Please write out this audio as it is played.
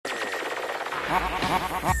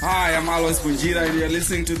Hi, I'm Alois Bunjira and you're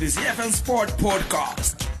listening to the ZFM Sport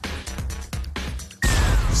Podcast.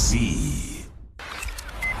 Z.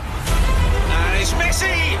 And it's Messi!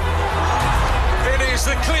 It is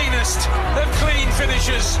the cleanest of clean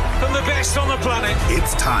finishes and the best on the planet.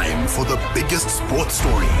 It's time for the biggest sports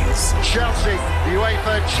stories. Chelsea,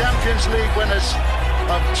 UEFA Champions League winners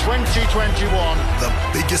of 2021. The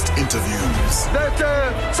biggest interviews. That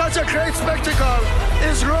such a great spectacle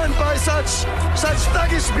is ruined by such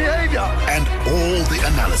thuggish behavior. And all the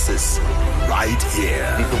analysis right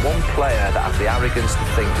here. He's the one player that has the arrogance to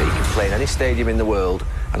think that he can play in any stadium in the world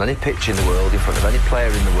and any pitch in the world in front of any player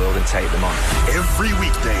in the world and take them on. Every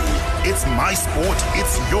weekday, it's my sport,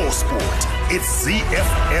 it's your sport. It's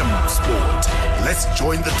ZFM Sport. Let's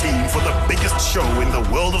join the team for the biggest show in the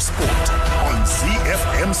world of sport on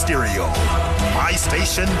ZFM Stereo. My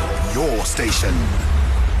station, your station.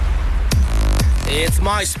 It's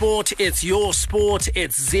my sport, it's your sport,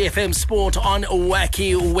 it's ZFM Sport on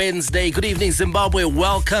Wacky Wednesday. Good evening, Zimbabwe.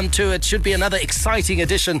 Welcome to it. Should be another exciting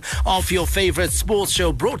edition of your favorite sports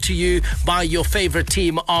show brought to you by your favorite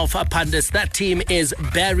team of pundits. That team is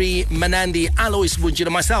Barry Manandi, Alois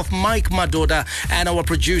Bunjira, myself, Mike Madoda, and our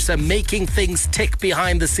producer making things tick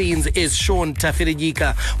behind the scenes is Sean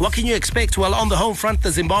Tafirigika. What can you expect? Well, on the home front,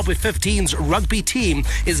 the Zimbabwe 15's rugby team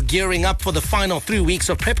is gearing up for the final 3 weeks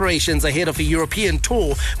of preparations ahead of a European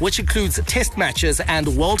tour, which includes test matches and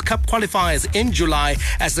World Cup qualifiers in July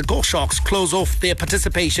as the Go Sharks close off their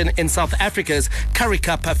participation in South Africa's Currie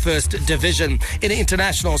Cup First Division. In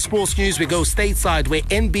international sports news, we go stateside where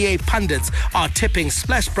NBA pundits are tipping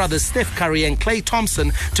Splash Brothers Steph Curry and Klay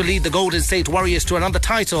Thompson to lead the Golden State Warriors to another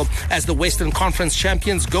title as the Western Conference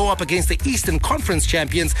champions go up against the Eastern Conference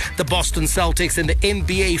champions, the Boston Celtics, in the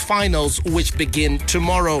NBA Finals, which begin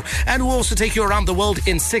tomorrow. And we'll also take you around the world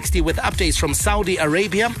in 60 with updates from Saudi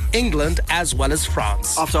Arabia, England, as well as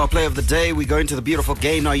France. After our play of the day, we go into the beautiful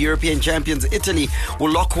game. Our European champions, Italy,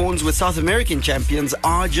 will lock horns with South American champions,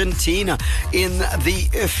 Argentina, in the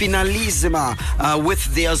Finalissima,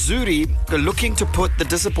 with the Azzurri looking to put the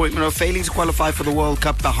disappointment of failing to qualify for the World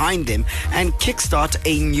Cup behind them and kickstart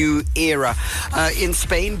a new era. In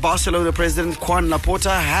Spain, Barcelona president Juan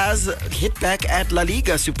Laporta has hit back at La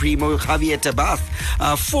Liga Supremo Javier Tebas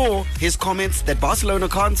for his comments that Barcelona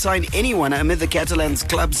can't sign anyone amid the Catalans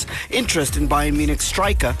club's interest in Bayern Munich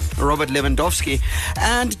striker Robert Lewandowski.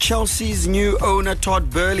 And Chelsea's new owner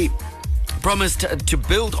Todd Boehly promised to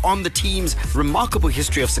build on the team's remarkable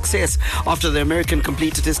history of success after the American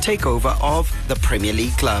completed his takeover of the Premier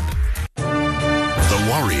League club. The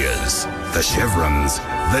Warriors, the Chevrons,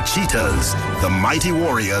 the Cheetahs, the Mighty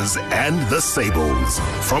Warriors, and the Sables.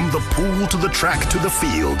 From the pool to the track to the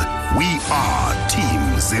field, we are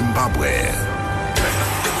Team Zimbabwe.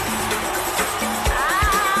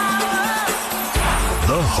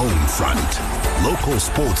 The Home Front. Local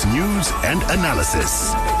sports news and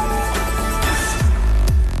analysis.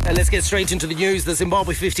 And let's get straight into the news. The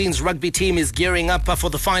Zimbabwe 15's rugby team is gearing up for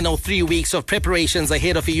the final 3 weeks of preparations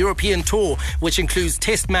ahead of a European tour, which includes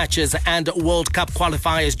test matches and World Cup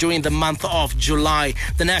qualifiers during the month of July.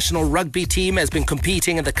 The national rugby team has been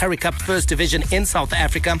competing in the Currie Cup First Division in South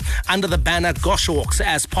Africa under the banner Go Sharks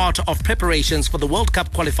as part of preparations for the World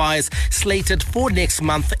Cup qualifiers slated for next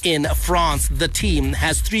month in France. The team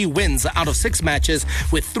has 3 wins out of 6 matches,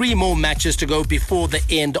 with 3 more matches to go before the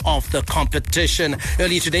end of the competition.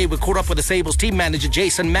 Earlier today, we caught up with the Sables team manager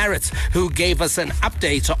Jason Maritz, who gave us an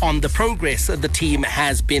update on the progress the team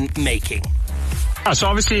has been making. So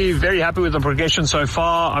obviously very happy with the progression so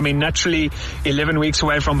far. I mean, naturally 11 weeks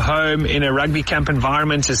away from home in a rugby camp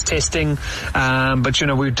environment is testing, but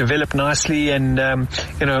we've developed nicely, and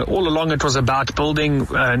all along it was about building,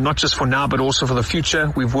 not just for now but also for the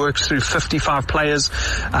future. We've worked through 55 players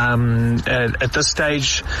at this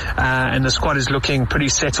stage, and the squad is looking pretty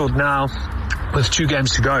settled now, with 2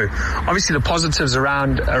 games to go. Obviously, the positives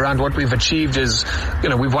around what we've achieved is,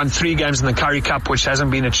 we've won 3 games in the Currie Cup, which hasn't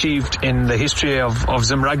been achieved in the history of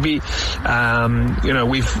Zim Rugby. And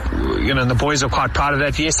the boys are quite proud of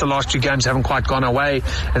that. Yes, the last 2 games haven't quite gone our way,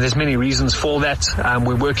 and there's many reasons for that.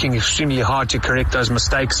 We're working extremely hard to correct those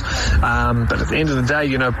mistakes. But at the end of the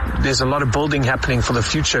day, there's a lot of building happening for the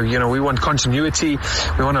future. We want continuity.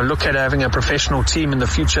 We want to look at having a professional team in the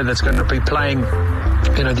future that's going to be playing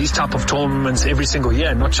these type of tournaments every single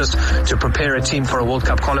year, not just to prepare a team for a World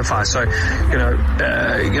Cup qualifier. So,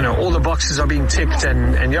 all the boxes are being ticked,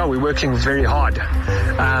 and we're working very hard.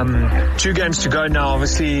 2 games to go now,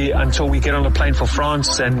 obviously, until we get on a plane for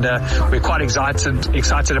France, and we're quite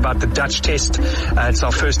excited about the Dutch test. It's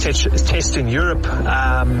our first test in Europe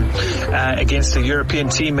against a European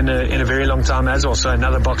team in a very long time as well. So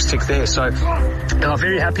another box tick there. So,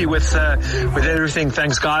 very happy with everything.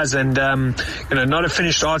 Thanks, guys, and not a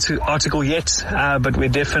finished article yet, but we're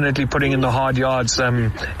definitely putting in the hard yards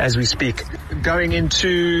as we speak. Going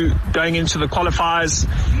into the qualifiers,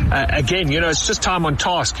 again, it's just time on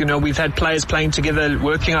task. We've had players playing together,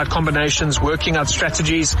 working out combinations, working out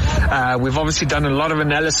strategies. We've obviously done a lot of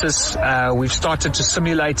analysis. We've started to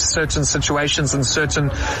simulate certain situations and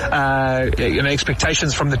certain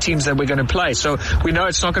expectations from the teams that we're going to play. So we know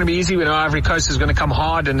it's not going to be easy. We know Ivory Coast is going to come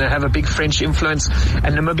hard and have a big French influence,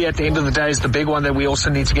 and Namibia at the end of the day is the big one that we also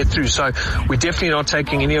need to get through. So we're definitely not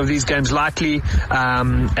taking any of these games lightly,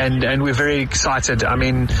 and we're very excited. I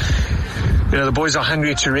mean, the boys are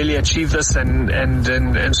hungry to really achieve this,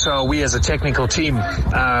 and so are we as a technical team.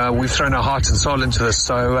 We've thrown our heart and soul into this.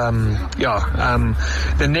 So,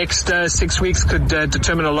 the next 6 weeks could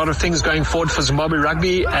determine a lot of things going forward for Zimbabwe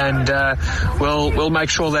Rugby, and we'll make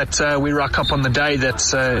sure that we rock up on the day that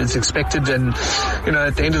is expected. And,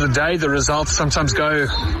 at the end of the day, the results sometimes go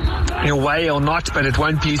your way or not, but it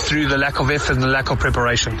won't be through the lack of effort and the lack of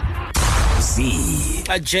preparation.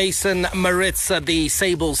 Jason Maritz, the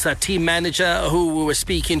Sables team manager, who we were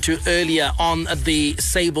speaking to earlier on the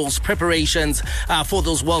Sables preparations for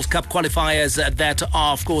those World Cup qualifiers that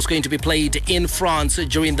are, of course, going to be played in France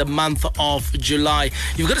during the month of July.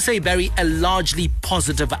 You've got to say, Barry, a largely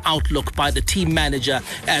positive outlook by the team manager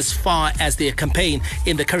as far as their campaign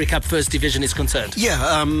in the Currie Cup First Division is concerned.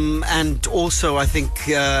 Yeah, and also I think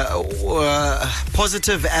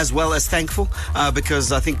positive as well as thankful,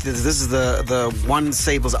 because I think this is the one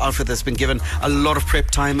Sables outfit that's been given a lot of prep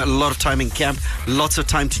time, a lot of time in camp, lots of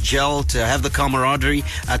time to gel, to have the camaraderie,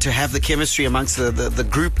 to have the chemistry amongst the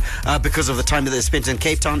group because of the time that they spent in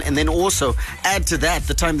Cape Town, and then also add to that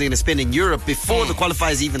the time they're going to spend in Europe before the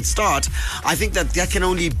qualifiers even start. I think that can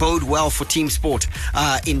only bode well for team sport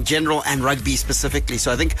in general and rugby specifically.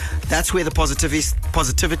 So I think that's where the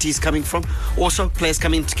positivity is coming from. Also, players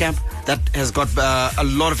coming into camp, that has got a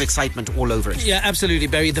lot of excitement all over it. Yeah, absolutely,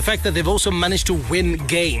 Barry. The fact that they've also managed to win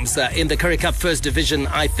games in the Currie Cup First Division,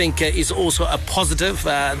 I think, is also a positive.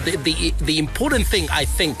 The important thing, I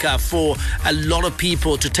think, for a lot of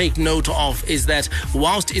people to take note of is that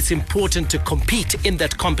whilst it's important to compete in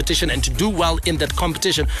that competition and to do well in that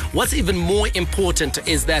competition, what's even more important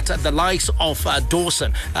is that the likes of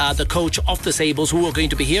Dawson, the coach of the Sables, who we're going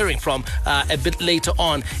to be hearing from a bit later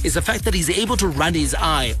on, is the fact that he's able to run his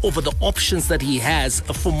eye over the options that he has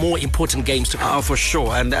for more important games to come. For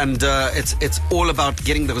sure, and it's all about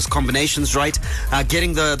getting those combinations right,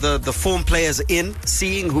 getting the form players in,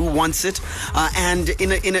 seeing who wants it, and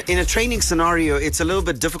in a training scenario, it's a little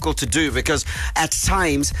bit difficult to do because at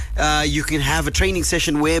times you can have a training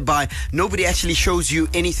session whereby nobody actually shows you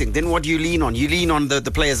anything. Then what do you lean on? You lean on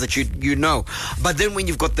the players that you know. But then when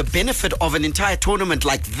you've got the benefit of an entire tournament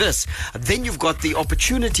like this, then you've got the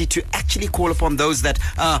opportunity to actually call upon those that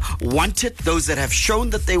want it, those that have shown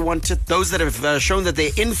that they want it, those that have shown that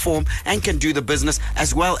they're in form and can do the business,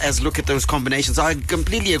 as well as look at those combinations. I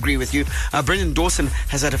completely agree with you. Brendan Dawson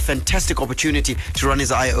has had a fantastic opportunity to run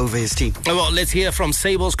his eye over his team. Well, let's hear from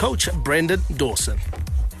Sables coach Brendan Dawson.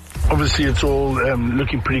 Obviously, it's all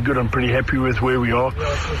looking pretty good. I'm pretty happy with where we are.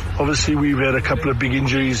 Obviously, we've had a couple of big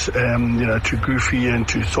injuries, to Goofy and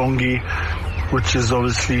to Thongi, which has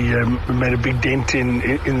obviously made a big dent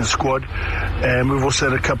in the squad. We've also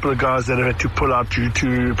had a couple of guys that have had to pull out due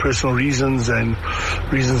to personal reasons and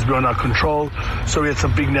reasons beyond our control. So we had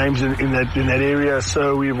some big names in that area.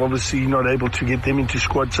 So we're obviously not able to get them into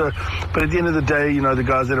squad. So, but at the end of the day, the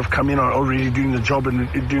guys that have come in are already doing the job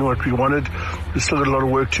and doing what we wanted. We've still got a lot of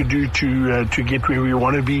work to do to get where we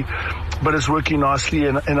want to be. But it's working nicely,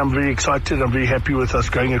 and I'm very excited. I'm very happy with us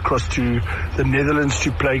going across to the Netherlands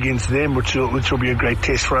to play against them, which will be a great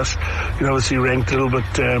test for us. Obviously ranked a little bit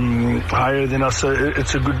higher than us, so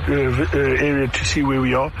it's a good area to see where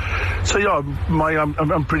we are. So yeah,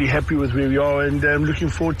 I'm pretty happy with where we are, and I'm looking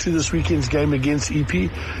forward to this weekend's game against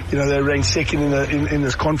EP. They're ranked second in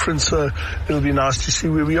this conference, so it'll be nice to see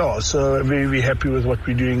where we are. So I'm very, very happy with what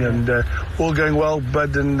we're doing, and all going well,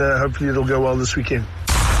 Bud, and hopefully it'll go well this weekend.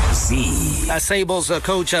 Sables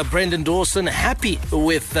coach Brendan Dawson happy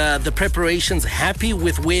with the preparations, happy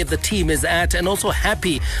with where the team is at, and also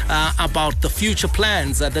happy about the future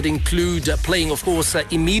plans that include playing, of course,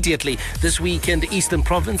 immediately this weekend Eastern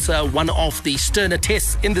Province, one of the sterner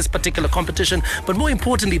tests in this particular competition, but more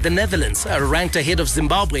importantly the Netherlands ranked ahead of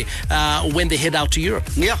Zimbabwe when they head out to Europe.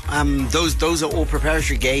 Yeah, those are all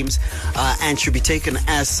preparatory games and should be taken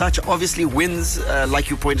as such. Obviously wins, like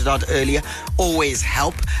you pointed out earlier, always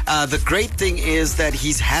help. The great thing is that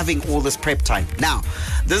he's having all this prep time. Now,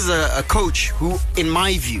 this is a coach who, in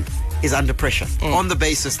my view, is under pressure on the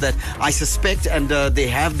basis that I suspect, and there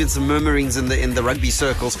have been some murmurings in the rugby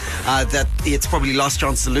circles that it's probably last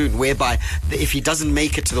chance saloon, whereby if he doesn't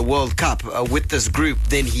make it to the World Cup with this group,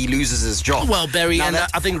 then he loses his job. Well, Barry, now, and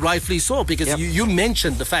I think rightfully so, because you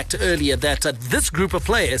mentioned the fact earlier that this group of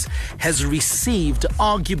players has received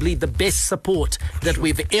arguably the best support that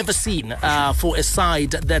we've ever seen for a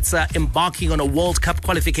side that's embarking on a World Cup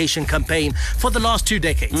qualification campaign for the last 2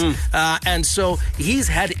 decades. And so he's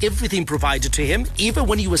had everything provided to him, even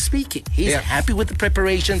when he was speaking. He's happy with the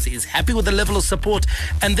preparations, he's happy with the level of support,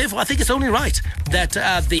 and therefore I think it's only right that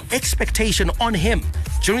the expectation on him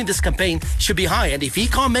during this campaign should be high. And if he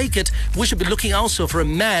can't make it, we should be looking also for a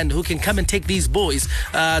man who can come and take these boys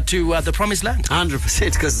to the promised land.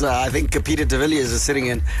 100%, because I think Peter de Villiers is sitting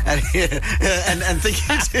in and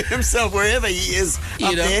thinking to himself, wherever he is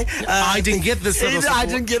up there, I didn't get this sort of support. I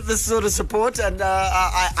didn't get this sort of support, and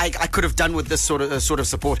I could have done with this sort of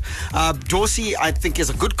support. Dorsey, I think,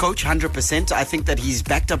 is a good coach, 100%. I think that he's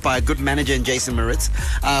backed up by a good manager in Jason Maritz,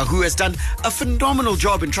 who has done a phenomenal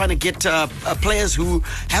job in trying to get players who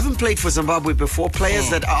haven't played for Zimbabwe before, players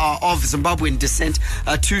that are of Zimbabwean descent,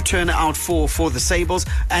 to turn out for the Sables.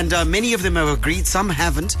 And many of them have agreed, some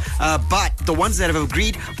haven't, but the ones that have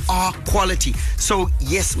agreed are quality. So,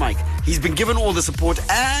 yes, Mike, he's been given all the support,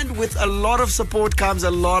 and with a lot of support comes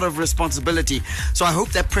a lot of responsibility. So I hope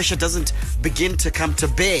that pressure doesn't begin to come to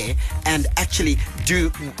bear and actually do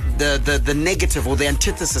the negative or the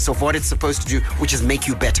antithesis of what it's supposed to do, which is make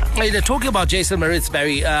you better. Talking about Jason Maritz,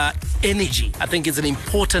 Barry, energy, I think, is an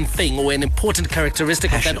important thing, or an important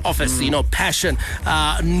characteristic of that office. Passion,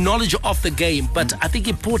 knowledge of the game, but I think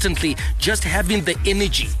importantly, just having the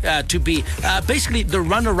energy to be basically the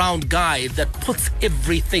runaround guy that puts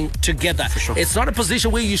everything together. Sure. It's not a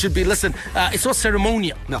position where you should be, it's not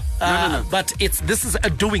ceremonial. No. But this is a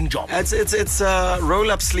doing job. It's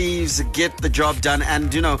roll up sleeves, get the job done.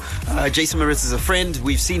 And Jason Maritz is a friend.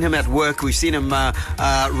 We've seen him at work. We've seen him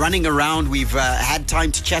running around. We've had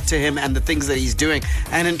time to chat to him and the things that he's doing.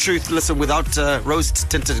 And in truth, listen, without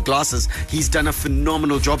rose-tinted glasses, he's done a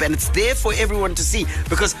phenomenal job, and it's there for everyone to see,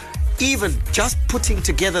 because even just putting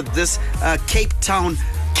together this Cape Town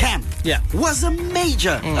camp was a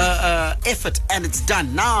major effort, and it's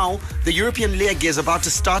done. Now the European League is about to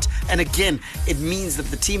start, and again it means that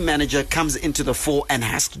the team manager comes into the fore and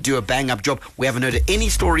has to do a bang-up job. We haven't heard any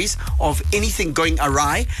stories of anything going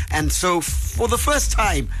awry, and so for the first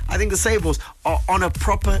time I think the Sables are on a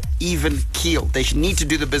proper even keel. They should need to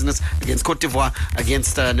do the business against Cote d'Ivoire,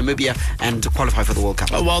 against Namibia, and to qualify for the World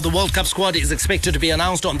Cup. Well, the World Cup squad is expected to be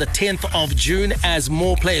announced on the 10th of June as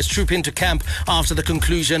more players troop into camp after the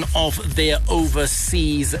conclusion of their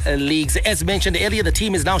overseas leagues. As mentioned earlier, the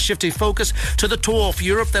team is now shifting focus to the tour of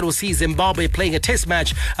Europe that will see Zimbabwe playing a test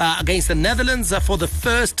match against the Netherlands for the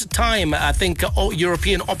first time, I think,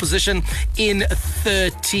 European opposition in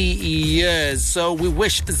 30 years. So we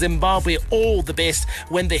wish Zimbabwe all the best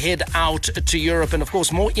when they head out to Europe, and of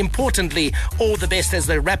course, more importantly, all the best as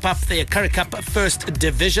they wrap up their Currie Cup First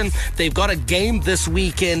Division. They've got a game this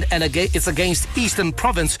weekend, and it's against Eastern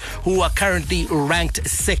Province, who are currently ranked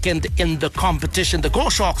second in the competition. The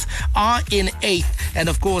Gore Sharks are in 8th, and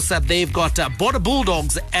of course they've got Border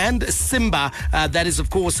Bulldogs and Simba, that is of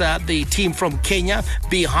course the team from Kenya,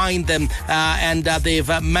 behind them, and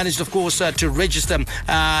they've managed of course to register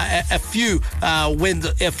a few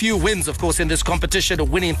wins of course in this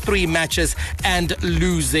competition, winning 3 matches and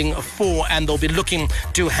losing 4, and they'll be looking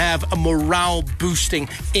to have a morale boosting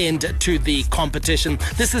end to the competition.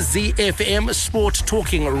 This is ZFM Sport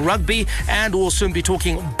talking rugby, and we'll soon be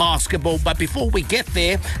talking basketball. But before we get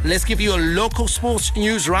there, let's give you a local sports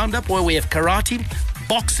news roundup where we have karate,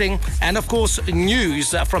 boxing, and of course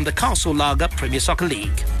news from the Castle Lager Premier Soccer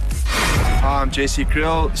League. Hi, I'm JC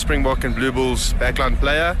Kriel, Springbok and Blue Bulls backline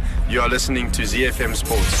player. You are listening to ZFM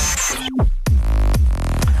Sports.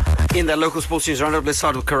 In the local sports news roundup, let's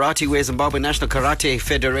start with karate, where Zimbabwe National Karate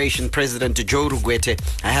Federation President Joe Rugwete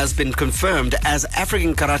has been confirmed as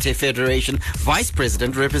African Karate Federation Vice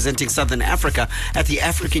President representing Southern Africa at the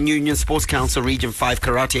African Union Sports Council Region 5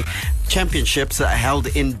 Karate Championships held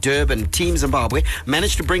in Durban. Team Zimbabwe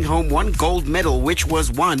managed to bring home 1 gold medal, which was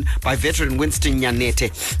won by veteran Winston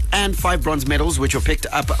Nyanete, and 5 bronze medals, which were picked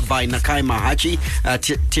up by Nakai Mahachi,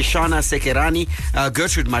 Tishana Sekerani,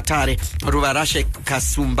 Gertrude Matare, Ruvarashe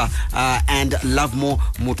Kasumba, and Lovemore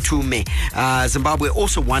Mutume. Zimbabwe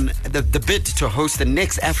also won the bid to host the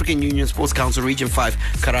next African Union Sports Council Region 5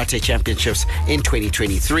 Karate Championships in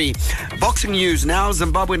 2023. Boxing news now.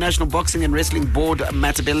 Zimbabwe National Boxing and Wrestling Board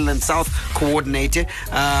Matabeleland South Coordinator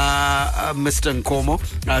Mr. Nkomo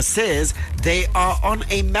says they are on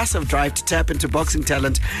a massive drive to tap into boxing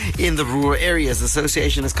talent in the rural areas. The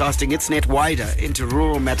association is casting its net wider into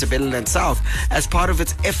rural Matabeleland South as part of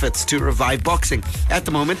its efforts to revive boxing. At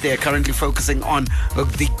the moment, they are currently focusing on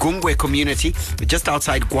the Gungwe community just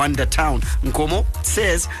outside Gwanda town. Nkomo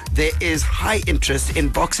says there is high interest in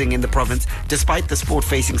boxing in the province despite the sport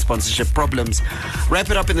facing sponsorship problems. Wrap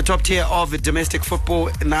it up in the top tier of domestic football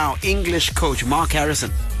now. English coach Mark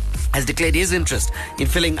Harrison has declared his interest in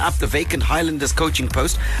filling up the vacant Highlanders coaching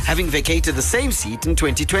post, having vacated the same seat in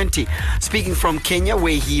 2020. Speaking from Kenya,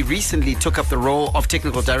 where he recently took up the role of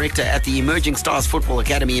technical director at the Emerging Stars Football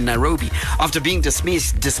Academy in Nairobi after being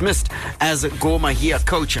dismissed as Gor Mahia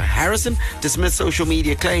coach. Harrison dismissed social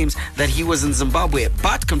media claims that he was in Zimbabwe,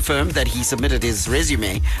 but confirmed that he submitted his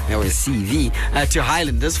resume, or his CV, to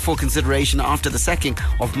Highlanders for consideration after the sacking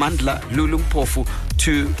of Mandla Lulumpofu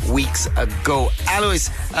 2 weeks ago. Alois,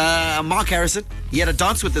 Mark Harrison, he had a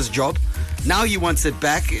dance with this job. Now he wants it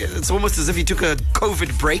back. It's almost as if he took a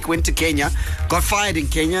COVID break, went to Kenya, got fired in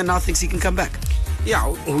Kenya, and now thinks he can come back.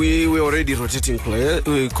 Yeah, we were already rotating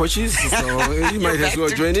coaches, so he might as well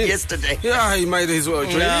join in. Yesterday. Yeah, he might as well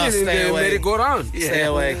join in and let it go around. Stay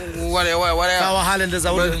away. Whatever. Our Highlanders,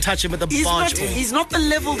 I wouldn't touch him with the barge. He's not the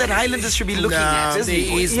level that Highlanders should be looking at, is he?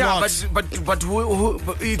 He's not. But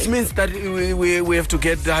it means that we have to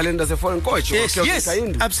get the Highlanders a foreign coach. Yes,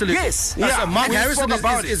 absolutely. Yes. Yeah, Mark Harrison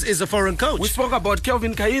is a foreign coach. We spoke about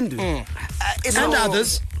Kelvin Kaindu. And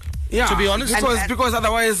others, to be honest. Because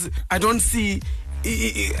otherwise, I don't see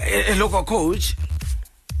a local coach,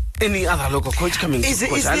 any other local coach coming to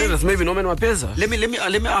coach Highlanders. Maybe Norman Mapeza. Let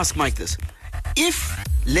me ask Mike this. If,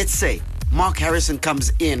 let's say, Mark Harrison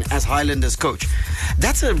comes in as Highlanders coach,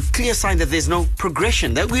 that's a clear sign that there's no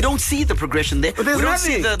progression. That we don't see the progression there. But there's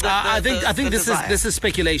nothing. I think this is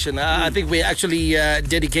speculation. I think we're actually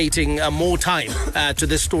dedicating more time to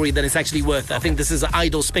this story than it's actually worth. I think this is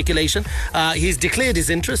idle speculation. He's declared his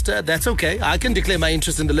interest. That's okay. I can declare my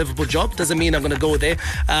interest in the Liverpool job. Doesn't mean I'm going to go there.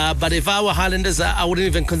 But if I were Highlanders, I wouldn't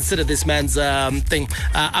even consider this man's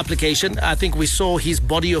application. I think we saw his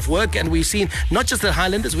body of work, and we've seen not just the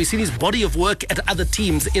Highlanders, we've seen his body of work at other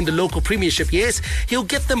teams in the local premiership. Yes, he'll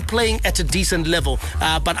get them playing at a decent level,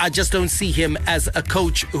 but I just don't see him as a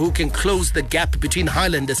coach who can close the gap between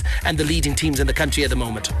Highlanders and the leading teams in the country at the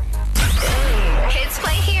moment. Kids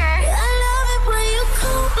play here. I love it when you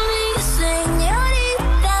call me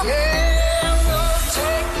señorita. Yeah, I'm gonna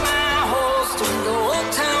take my horse to the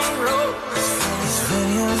old town road. When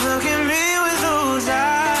you look at me with those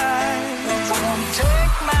eyes, I'm gonna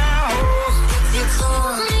take my horse if you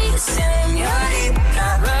call me señorita.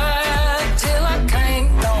 Right till I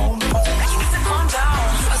can't no more. You need to calm down.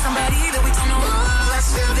 For somebody that we don't know. Let's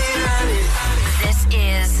still be running. This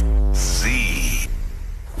is Z.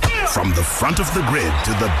 From the front of the grid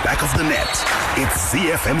to the back of the net, it's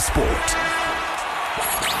ZFM Sport.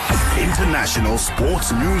 International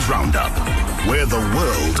Sports News Roundup, where the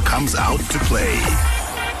world comes out to play.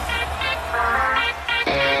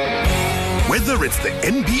 Whether it's the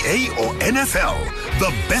NBA or NFL,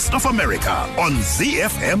 the best of America on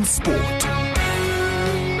ZFM Sport.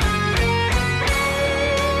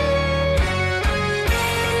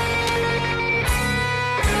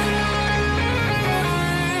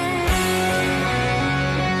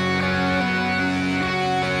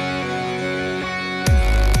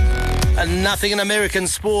 Nothing in American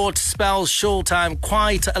sport spells showtime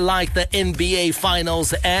quite like the NBA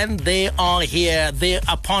Finals, and they are here. They're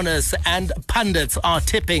upon us, and pundits are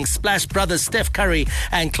tipping Splash Brothers Steph Curry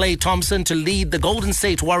and Klay Thompson to lead the Golden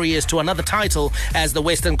State Warriors to another title as the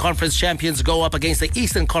Western Conference champions go up against the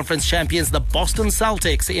Eastern Conference champions, the Boston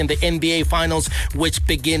Celtics, in the NBA Finals, which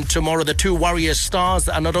begin tomorrow. The two Warriors stars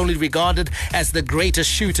are not only regarded as the greatest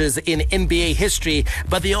shooters in NBA history,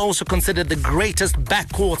 but they are also considered the greatest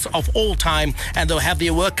backcourts of all time time, and they'll have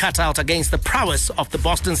their work cut out against the prowess of the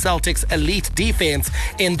Boston Celtics elite defense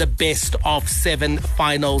in the best of 7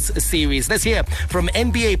 finals series. Let's hear from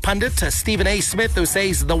NBA pundit Stephen A. Smith, who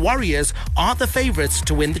says the Warriors are the favorites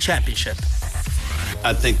to win the championship.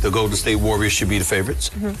 I think the Golden State Warriors should be the favorites.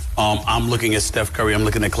 I'm looking at Steph Curry. I'm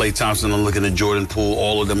looking at Klay Thompson. I'm looking at Jordan Poole.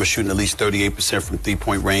 All of them are shooting at least 38% from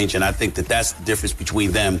three-point range, and I think that that's the difference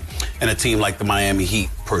between them and a team like the Miami Heat,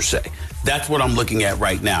 per se. That's what I'm looking at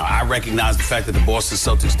right now. I recognize the fact that the Boston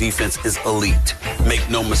Celtics defense is elite. Make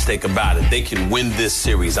no mistake about it. They can win this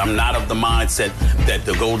series. I'm not of the mindset that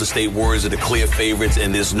the Golden State Warriors are the clear favorites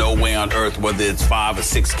and there's no way on earth, whether it's 5 or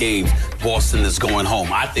 6 games, Boston is going home.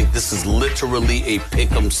 I think this is literally a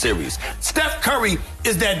pick-em series. Steph Curry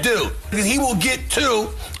is that dude. He will get 2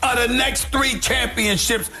 of the next 3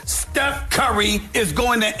 championships. Steph Curry is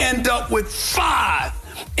going to end up with 5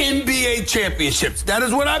 NBA championships. That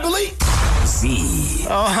is what I believe.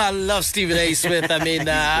 Oh, I love Stephen A. Smith. I mean,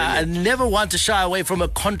 I never want to shy away from a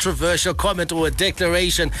controversial comment or a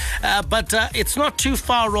declaration, but it's not too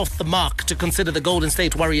far off the mark to consider the Golden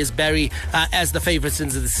State Warriors, Barry, as the favourites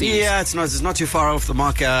into the series. Yeah, it's not too far off the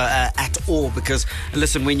mark at all, because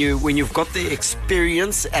listen, when you've got the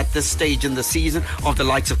experience at this stage in the season of the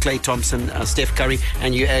likes of Klay Thompson, Steph Curry,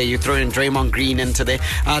 and you throw in Draymond Green into there,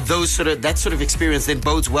 that sort of experience then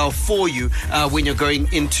bodes well for you when you're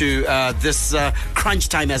going into this crunch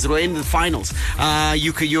time, as it were, in the finals.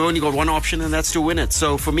 You only got one option, and that's to win it.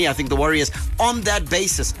 So for me, I think the Warriors, on that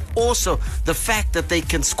basis, also the fact that they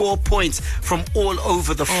can score points from all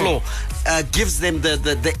over the floor, gives them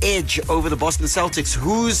the edge over the Boston Celtics,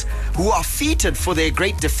 who are feted for their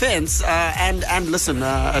great defense and listen,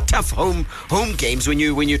 tough home games when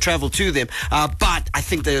you travel to them. But I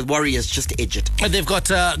think the Warriors just edge it. They've got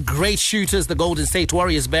great shooters, the Golden State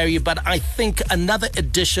Warriors, Barry, but I think another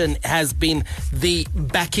addition has been the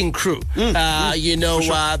backing crew. Sure.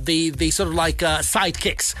 The sort of like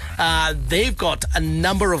sidekicks. They've got a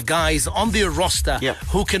number of guys on their roster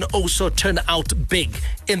who can also turn out big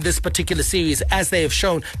in this particular series, as they have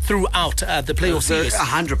shown throughout the playoff series.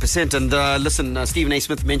 100%. And listen, Stephen A.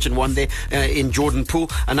 Smith mentioned one there in Jordan Poole.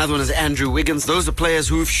 Another one is Andrew Wiggins. Those are players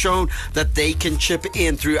who've shown that they can chip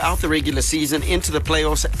in throughout the regular season into the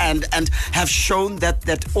playoffs, and have shown that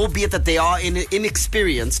albeit that they are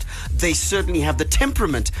inexperienced, they certainly have the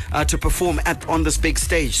temperament to perform on this big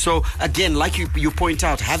stage. So again, like you point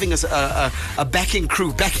out, having a backing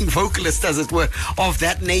crew, backing vocalist, as it were, of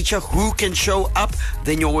that nature, who can show up,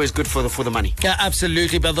 then you're always good for the money. Yeah,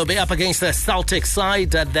 absolutely. But they'll be up against the Celtics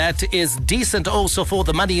side that is decent also for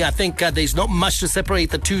the money. I think there's not much to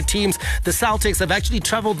separate the two teams. The Celtics have actually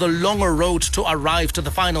traveled the longer road to arrive to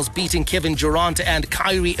the finals, beating Kevin Durant and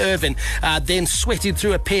Kyrie Irving, then sweating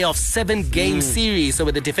through a pair of 7-game series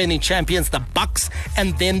with the defending champions, the Bucks,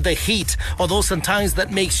 and then the Heat. Although sometimes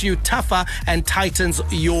that makes you tougher and tightens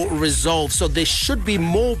your resolve. So they should be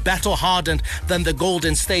more battle-hardened than the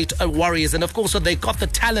Golden State Warriors. And of course, they got the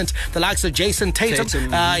talent, the likes of Jason Tatum.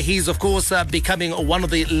 He's of course becoming one of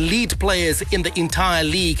the lead players in the entire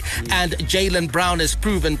league, and Jaylen Brown has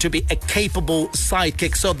proven to be a capable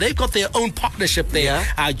sidekick. So they've got their own partnership there,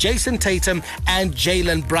 Jason Tatum and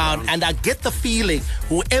Jaylen Brown. And I get the feeling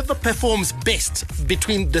whoever performs best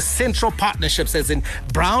between the central partnerships, as in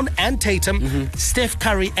Brown and Tatum, Steph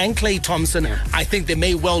Curry and Klay Thompson, I think they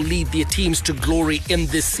may well lead their teams to glory in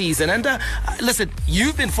this season. And listen,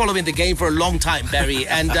 you've been following the game for a long time, Barry,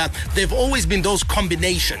 and they've always been those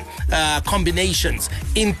combinations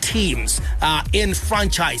in teams, in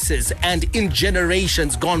franchises, and in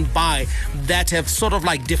generations gone by that have sort of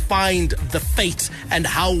like defined the fate and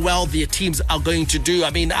how well their teams are going to do. I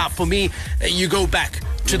mean, for me, you go back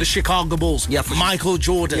to the Chicago Bulls, Michael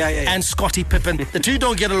Jordan and Scottie Pippen. The two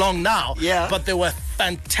don't get along now, but they were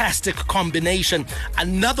fantastic combination.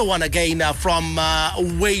 Another one again from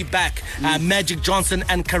way back, Magic Johnson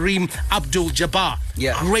and Kareem Abdul-Jabbar.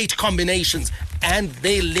 Great combinations, and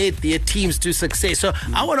they led their teams to success. So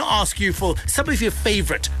I want to ask you for some of your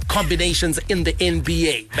favorite combinations in the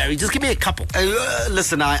NBA, Barry. Just give me a couple.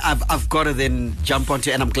 Listen, I've got to then jump onto,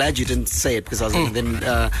 and I'm glad you didn't say it, because I was going to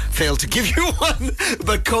then fail to give you one,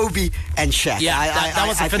 but Kobe and Shaq. That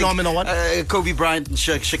was a phenomenal one. Kobe Bryant and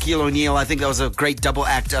Shaquille O'Neal, I think that was a great double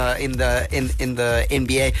act in the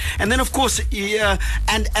NBA. And then of course,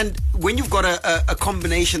 and when you've got a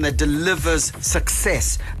combination that delivers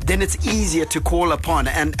success, then it's easier to call upon.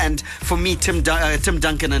 And for me, Tim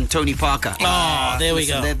Duncan and Tony Parker. Oh, there we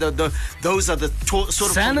go. Those are the sort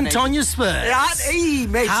of San Antonio Spurs. Hey,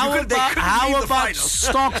 mate, how about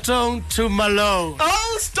Stockton to Malone?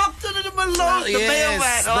 Oh, Stockton to Malone, the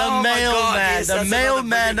mailman. The mailman. The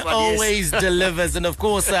mailman always delivers. And of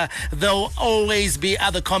course, there'll always be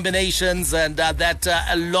other combinations and that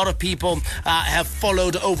a lot of people have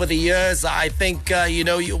followed over the years. I think,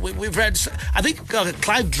 we've read, I think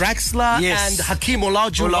Clive Draxler and Hakeem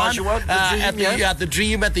Olajuwon at the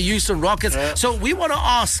Dream at the Houston Rockets. So we want to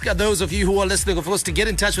ask those of you who are listening, of course, to get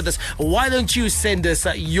in touch with us. Why don't you send us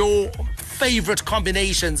your favorite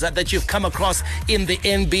combinations that you've come across in the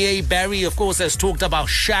NBA? Barry, of course, has talked about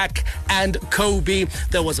Shaq and Kobe.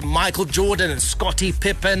 There was Michael Jordan and Scottie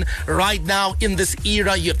Pippen. Right now, in this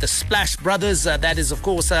era, you have the Splash Brothers. That is, of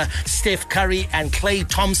course, Steph Curry and Klay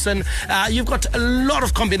Thompson. You've got a lot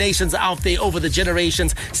of combinations out there over the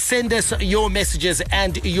generations. Send us your messages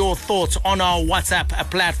and your thoughts on our WhatsApp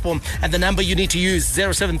platform. And the number you need to use,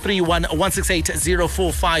 0731 168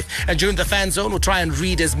 045. And during the Fan Zone, we'll try and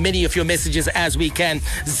read as many of your messages as we can.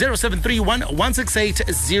 0731 168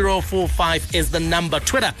 045 is the number.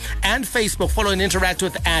 Twitter and Facebook, follow and interact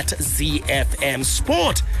with at ZFM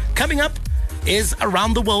Sport. Coming up is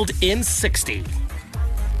Around the World in 60.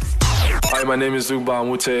 Hi, my name is Zugba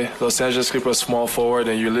Amute, Los Angeles Clippers small forward,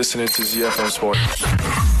 and you're listening to ZFM Sport.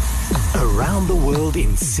 Around the World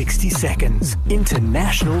in 60 seconds.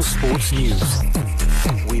 International sports news.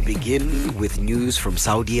 We begin with news from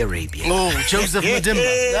Saudi Arabia. Oh, Joseph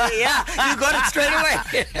Madimba. Yeah, you got it straight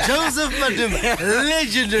away. Joseph Madimba.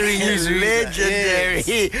 Legendary news. Legendary.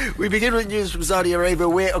 Yes. We begin with news from Saudi Arabia,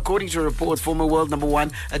 where, according to reports, former world number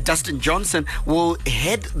one Dustin Johnson will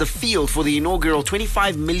head the field for the inaugural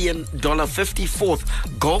 $25 million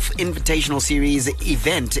 54th Golf Invitational Series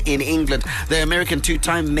event in England. The American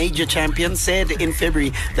two-time major champion said in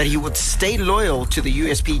February that he would stay loyal to the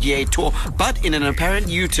USPGA Tour, but in an apparent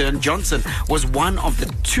U-turn, Johnson was one of the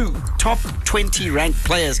two top 20 ranked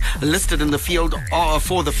players listed in the field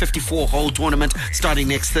for the 54-hole tournament starting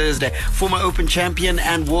next Thursday. Former Open champion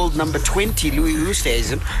and world number 20 Louis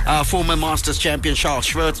Oosthuizen, former Masters champion Charles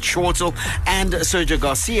Schwartzel and Sergio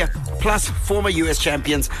Garcia, plus former US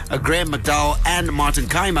champions Graham McDowell and Martin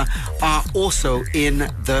Kaymer are also in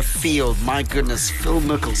the field. My goodness, Phil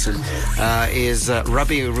Mickelson is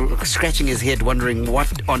scratching his head wondering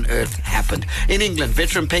what on earth happened. In England,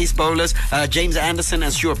 veteran pace bowlers James Anderson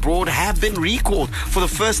and Stuart Broad have been recalled for the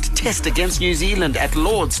first test against New Zealand at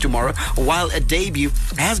Lord's tomorrow, while a debut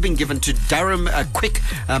has been given to Durham quick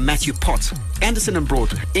Matthew Potts. Anderson and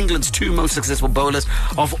Broad, England's two most successful bowlers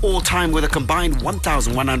of all time with a combined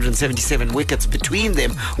 1,177 wickets between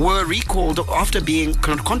them, were recalled after being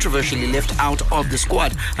controversially left out of the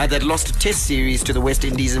squad that lost a test series to the West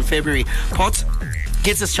Indies in February. Potts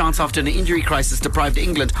gets his chance after an injury crisis deprived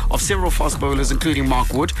England of several fast bowlers, including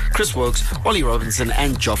Mark Wood, Chris Wokes, Ollie Robinson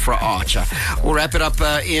and Jofra Archer. We'll wrap it up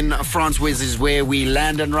in France, where we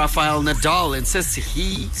land, and Rafael Nadal insists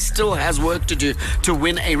he still has work to do to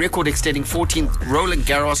win a record-extending 14th Roland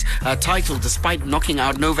Garros title, despite knocking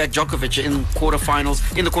out Novak Djokovic in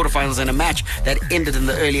the quarterfinals in a match that ended in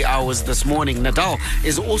the early hours this morning. Nadal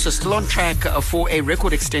is also still on track for a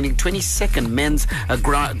record-extending 22nd men's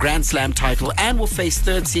Grand Slam title and will face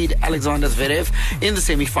third seed Alexander Zverev in the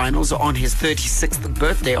semi-finals on his 36th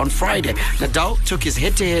birthday on Friday. Nadal took his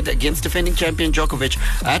head-to-head against defending champion Djokovic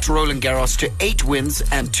at Roland Garros to 8 wins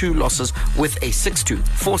and 2 losses with a 6-2,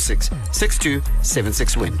 4-6, 6-2,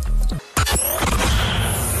 7-6 win.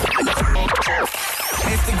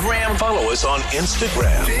 Instagram. Follow us on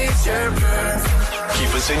Instagram.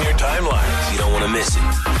 Keep us in your timelines. You don't want to miss it.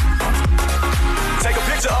 Take a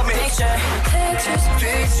picture of me.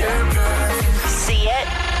 See it,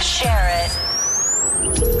 share it.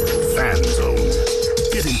 Fan Zone.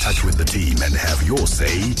 Get in touch with the team and have your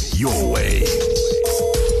say your way.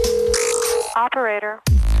 Operator.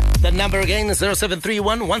 The number again is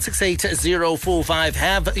 0731 168 045.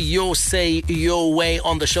 Have your say your way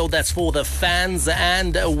on the show. That's for the fans.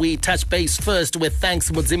 And we touch base first with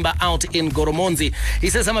Thanks Mudzimba out in Goromonzi. He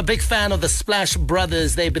says, I'm a big fan of the Splash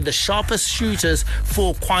Brothers. They've been the sharpest shooters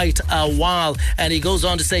for quite a while. And he goes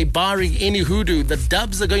on to say, barring any hoodoo, the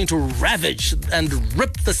Dubs are going to ravage and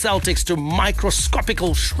rip the Celtics to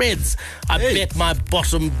microscopical shreds. I bet my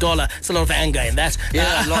bottom dollar. It's a lot of anger in that.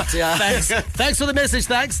 Yeah, a lot, yeah. Thanks for the message,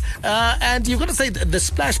 thanks. And you've got to say the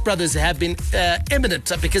Splash Brothers have been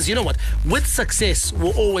eminent because you know what? With success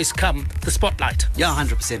will always come the spotlight. Yeah,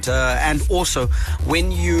 100%. And also,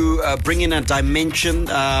 when you bring in a dimension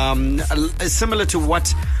similar to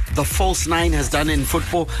what the false nine has done in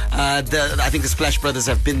football. I think the Splash Brothers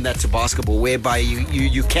have been that to basketball, whereby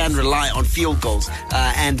you can rely on field goals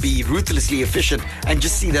and be ruthlessly efficient and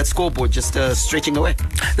just see that scoreboard just stretching away.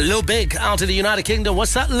 Lil Big out of the United Kingdom.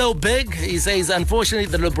 What's that, Lil Big? He says, unfortunately,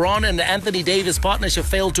 the LeBron and the Anthony Davis partnership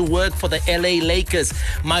failed to work for the LA Lakers.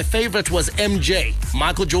 My favorite was MJ,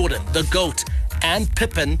 Michael Jordan, the GOAT, and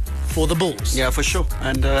Pippen for the Bulls. Yeah, for sure.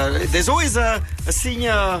 And there's always a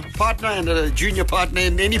senior partner and a junior partner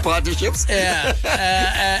in any partnerships. Yeah,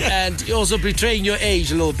 and you're also betraying your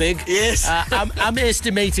age, Lil Big. Yes. I'm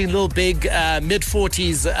estimating Lil Big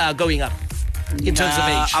mid-40s going up. In terms of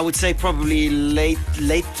age, I would say probably late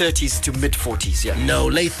 30s to mid 40s. Yeah. No,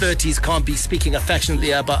 late 30s can't be speaking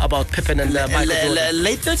affectionately about Pippen and Michael Jordan.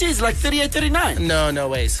 Late 30s, like 38, 39. No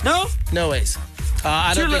ways. No ways.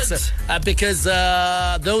 I don't think so. Because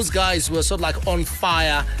those guys were sort of like on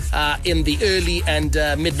fire in the early and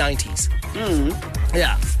mid 90s.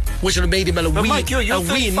 Yeah. Which would have made him a wee Mike, you're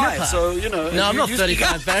 35, nipper. So, you know. No, I'm not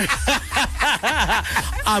 35, Barry.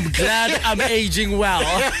 I'm glad I'm aging well.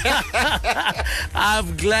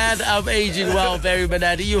 I'm glad I'm aging well, Barry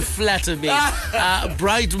Manati. You flatter me.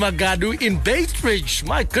 Bright Magadu in Baitbridge.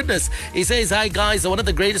 My goodness. He says, hi, guys. One of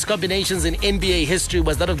the greatest combinations in NBA history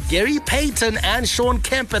was that of Gary Payton and Sean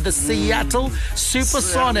Kemp at the Seattle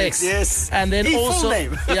Supersonics. Yes. And then also, full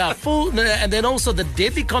name. Yeah, full. And then also the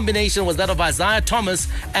deadly combination was that of Isaiah Thomas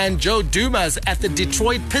and Joe Dumas at the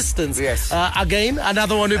Detroit Pistons. Yes. Again,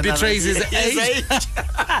 another one who betrays his age.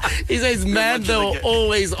 He says, man, they were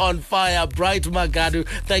always on fire. Bright Magadu,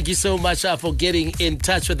 thank you so much for getting in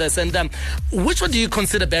touch with us. And which one do you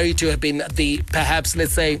consider, Barry, to have been the, perhaps,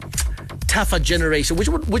 let's say, tougher generation? Which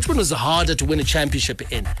one was harder to win a championship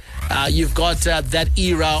in? You've got that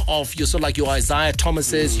era of your sort of like your Isaiah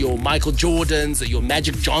Thomases, your Michael Jordans, your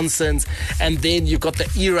Magic Johnsons, and then you've got the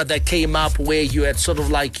era that came up where you had sort of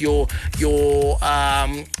like your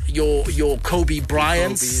Kobe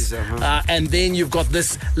Bryants, and then you've got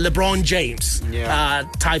this LeBron James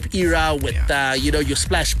type era with your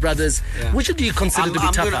Splash Brothers. Yeah. Which one do you consider to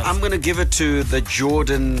be tougher? I'm going to give it to the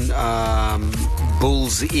Jordan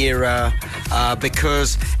Bulls era.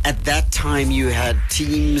 Because at that time you had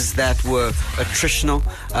teams that were attritional.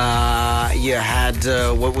 You had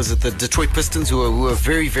the Detroit Pistons who were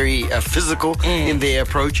very, very physical in their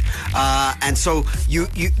approach, and so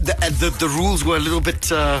the rules were a little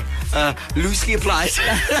bit loosely applied,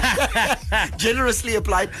 generously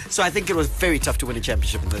applied. So I think it was very tough to win a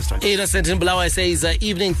championship in those times. Innocent in Bulawayo says,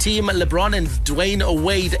 evening team, LeBron and Dwayne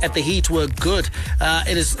Wade at the Heat were good.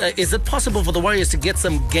 Is it possible for the Warriors to get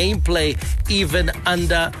some gameplay even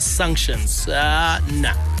under sanctions?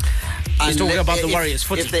 Nah. He's talking about the Warriors.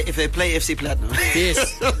 If they play FC Platinum.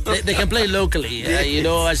 Yes. they can play locally.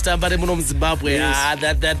 Zimbabwe.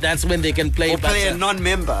 That's when they can play. Or play a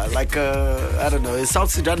non-member. Like, I don't know. Is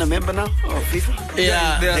South Sudan a member now? Or FIFA?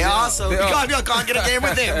 Yeah. They are. So we can't get a game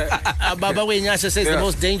with them. Babawe Nyasha says the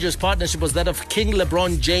most dangerous partnership was that of King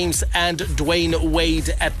LeBron James and Dwayne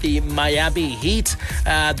Wade at the Miami Heat.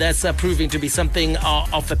 That's proving to be something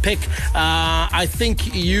of a pick. I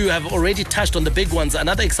think you have already touched on the big ones.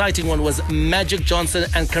 Another exciting one was Magic Johnson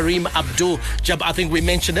and Kareem Abdul-Jabbar. I think we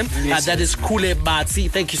mentioned him. Yes, that is Kule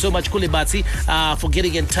Batsi. Thank you so much, Kule Batsi, for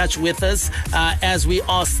getting in touch with us as we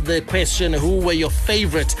asked the question, who were your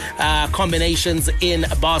favorite combinations in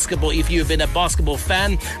basketball? If you've been a basketball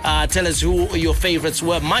fan, tell us who your favorites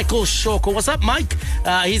were. Michael Shoko. What's up, Mike?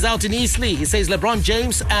 He's out in Eastleigh. He says LeBron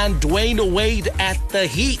James and Dwayne Wade at the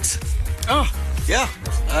Heat. Oh, yeah.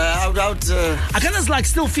 I kind of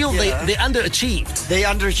still feel they underachieved. They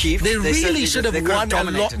underachieved. They really should have won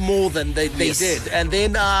a lot more than they did. And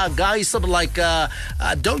then guys sort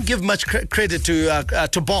of don't give much credit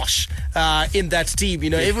to Bosch in that team.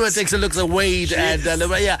 Everyone takes a look at Wade and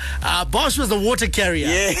Bosch was the water carrier.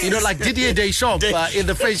 Yes. Like Didier Deschamps in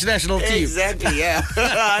the French national team. Exactly. Yeah,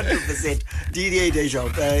 100%. Didier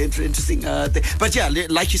Deschamps. Interesting. But yeah,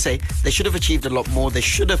 like you say, they should have achieved a lot more. They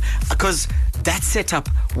should have, because that setup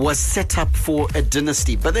was set up for a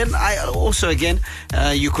dynasty. But then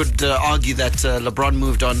you could argue that LeBron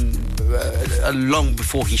moved on long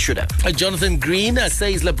before he should have. Jonathan Green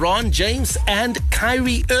says LeBron James and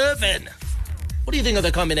Kyrie Irving. What do you think of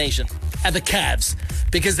the combination at the Cavs?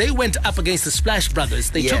 Because they went up against the Splash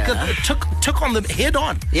Brothers. They took on them head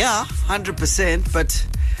on. Yeah, 100%. But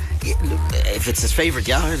if it's his favorite,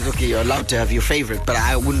 look, you're allowed to have your favorite, but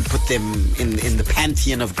I wouldn't put them in the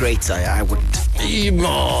pantheon of greats. I wouldn't.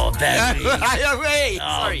 Oh, very.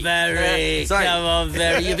 Sorry. Sorry. Come on,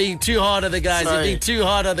 very. You're being too hard on the guys. Sorry. You're being too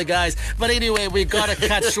hard on the guys. But anyway, we've got to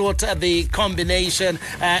cut short the combination,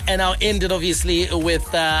 and I'll end it obviously with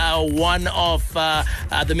one of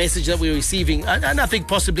the message that we're receiving, and I think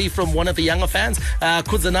possibly from one of the younger fans.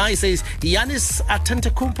 Kudzanai says, Giannis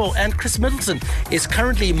Antetokounmpo and Chris Middleton is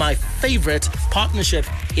currently my favorite partnership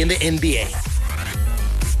in the NBA.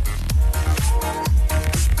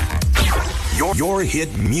 Your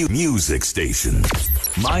hit music station.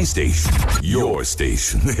 My station. Your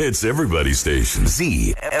station. It's everybody's station.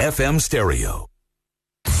 ZFM Stereo.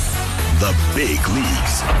 The big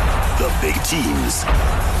leagues. The big teams.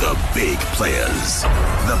 The big players.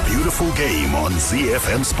 The beautiful game on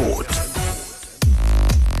ZFM Sport.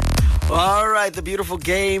 All right, the beautiful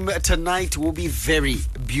game tonight will be very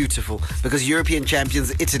beautiful because European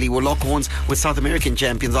champions Italy will lock horns with South American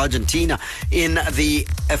champions Argentina in the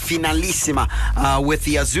Finalissima, with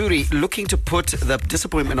the Azzurri looking to put the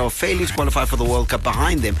disappointment of failing to qualify for the World Cup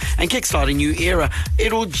behind them and kickstart a new era.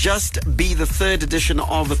 It'll just be the third edition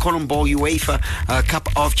of the CONMEBOL UEFA Cup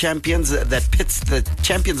of Champions that pits the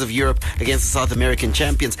champions of Europe against the South American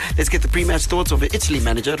champions. Let's get the pre-match thoughts of Italy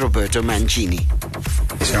manager Roberto Mancini.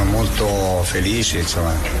 Siamo molto felici,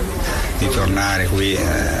 insomma, di tornare qui.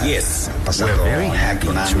 Yes, we're very happy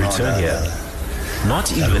to return here.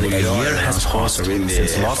 Not even a year has passed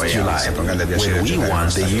since last July, when we won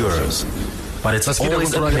the Euros. But it's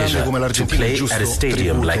always a pleasure to play at a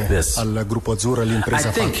stadium like this. I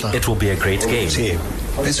think it will be a great game.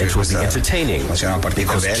 It will be entertaining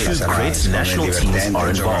because two great national teams are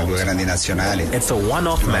involved. It's a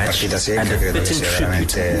one-off match and a fitting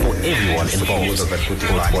tribute for everyone involved,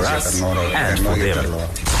 both for us and for them.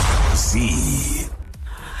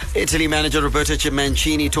 Italy manager Roberto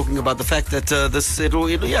Mancini talking about the fact that it'll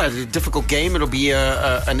a difficult game. It'll be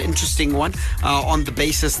an interesting one on the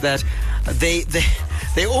basis that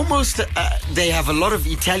they almost they have a lot of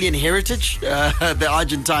Italian heritage, the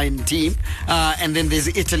Argentine team, and then there's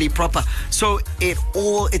Italy proper. So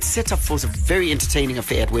it's set up for a very entertaining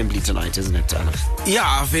affair at Wembley tonight, isn't it, Alex?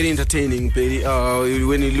 Yeah, very entertaining.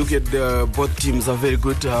 When you look at both teams are very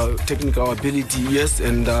good technical ability, yes,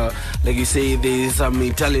 and like you say, there is some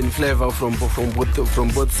Italian flavor from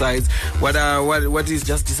both sides. What is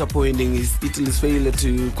just disappointing is Italy's failure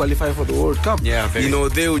to qualify for the World Cup. Yeah,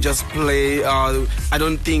 they will just play. I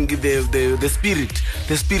don't think the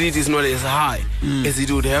spirit is not as high as it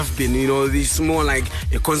would have been. It's more like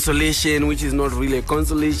a consolation, which is not really a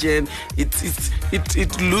consolation.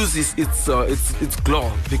 It loses its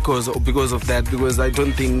glow because of that. Because I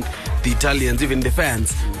don't think the Italians, even the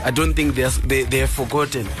fans, I don't think they have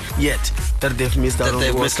forgotten yet that they've missed out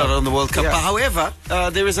on the World Cup. Yeah. But however,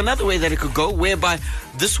 there is another way that it could go, whereby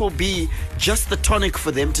this will be just the tonic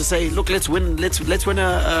for them to say, look, let's win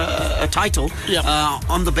a title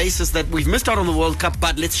on the basis that we've missed out on the World Cup,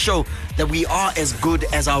 but let's show that we are as good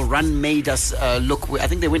as our run made us look. I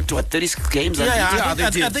think they went to 36 games. I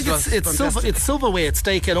think it's silverware at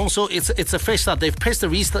stake, and also it's a fresh start. They've pressed the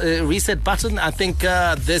reset button. I think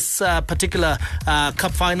this particular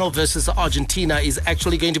cup final versus Argentina is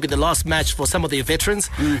actually going to be the last match for some of their veterans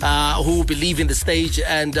who believe in the stage,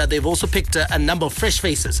 and they've also picked a number of fresh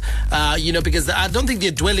faces. Because I don't think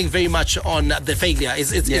they're dwelling very much on the failure.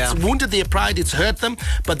 It's wounded their pride, it's hurt them,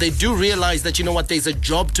 but they do realize that, there's a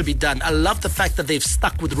job to be done. I love the fact that they've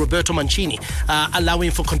stuck with Roberto Mancini,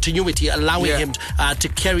 allowing for continuity, allowing him to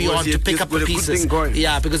carry on, to pick up the pieces.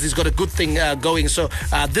 Yeah, because he's got a good thing going. So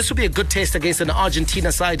this will be a good test against an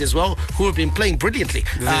Argentina side as well, who have been playing brilliantly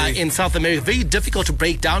in South America. Very difficult to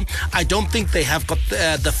break down. I don't think they have got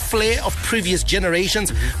the flair of previous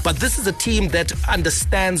generations, but this is a team that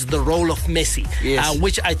understands the role of Messi,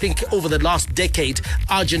 which I think over the last decade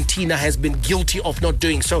Argentina has been guilty of not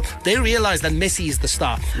doing. So they realize that Messi is the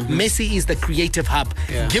star. Messi is the creative hub.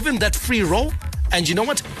 Give him that free role, and you know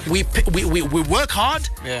what? We work hard.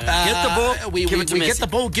 Get the ball. We get the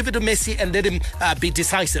ball, give it to Messi, and let him be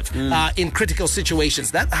decisive in critical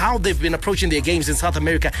situations. That's how they've been approaching their games in South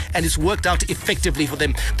America, and it's worked out effectively for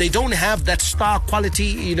them. They don't have that star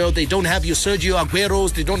quality. They don't have your Sergio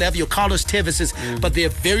Agueros. They don't have your Carlos Teveses, but they're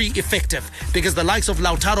very effective because the likes of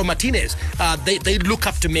Lautaro Martinez, they look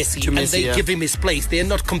up to Messi, and they give him his place. They're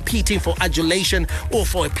not competing for adulation or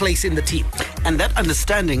for a place in the team. And that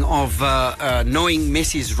understanding of knowing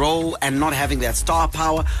Messi's role and not having that star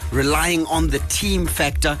power, relying on the team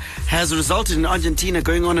factor, has resulted in Argentina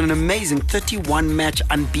going on an amazing 31-match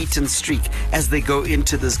unbeaten streak as they go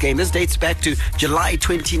into this game. This dates back to July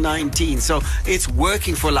 2019, so it's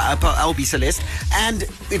working for La Albi Celeste, and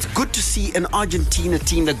it's good to see an Argentina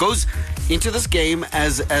team that goes into this game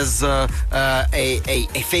as a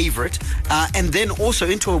favorite, and then also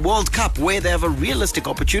into a World Cup where they have a realistic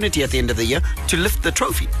opportunity at the end of the year to lift the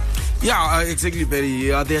trophy. Yeah, exactly, Barry.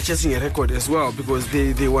 They are chasing a record as well because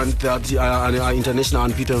they want that international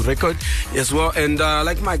unbeaten record as well. And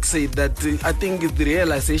like Mike said, that I think it's the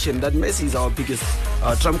realization that Messi is our biggest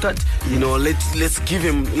trump card. You know, let's give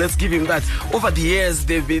him that. Over the years,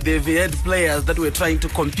 they've had players that were trying to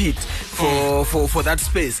compete for that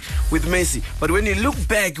space with Messi. But when you look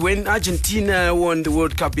back, when Argentina won the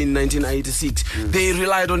World Cup in 1986, they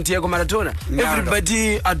relied on Diego Maradona.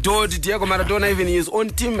 Everybody adored Diego Maradona, even his own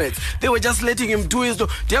teammates. They were just letting him do his.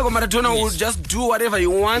 Diego Maradona would just do whatever he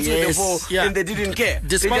wants with the ball, and they didn't care.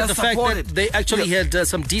 Despite the fact that they actually had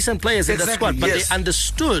some decent players in that squad, but they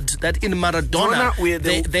understood that in Maradona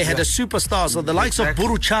they had a superstar. So the likes of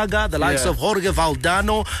Burruchaga, the likes of Jorge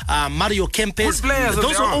Valdano, Mario Kempes,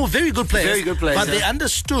 those are all very good players. Very good players. But they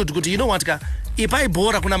understood, good, you know what, now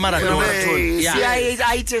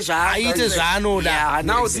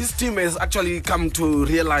this team has actually come to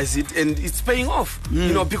realize it, and it's paying off.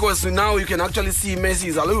 You know, because now you can actually see Messi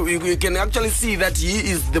you can actually see that he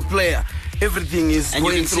is the player. Everything is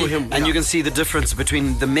going through him. And you can see the difference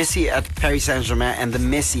between the Messi at Paris Saint-Germain and the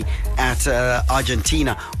Messi at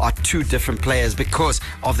Argentina are two different players because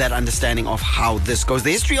of that understanding of how this goes. The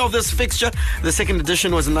history of this fixture, the second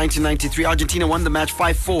edition was in 1993. Argentina won the match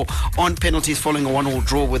 5-4 on penalties following a 1-1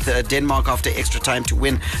 draw with Denmark after extra time to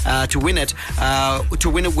win it. To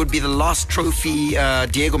win it would be the last trophy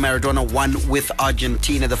Diego Maradona won with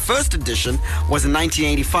Argentina. The first edition was in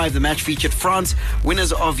 1985. The match featured France,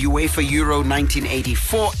 winners of UEFA Euro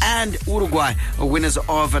 1984, and Uruguay, winners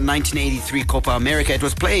of 1983 Copa America. It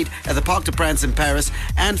was played at the Parc des Princes in Paris,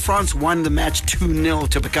 and France won the match 2-0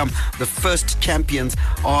 to become the first champions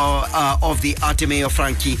of the Artemio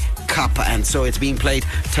Franchi Cup. And so it's being played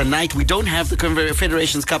tonight. We don't have the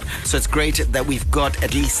Confederations Cup, so it's great that we've got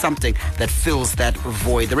at least something that fills that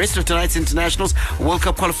void. The rest of tonight's internationals: World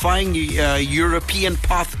Cup qualifying, European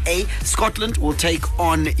Path A, Scotland will take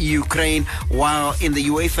on Ukraine, while in the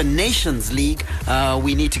UEFA Nations League,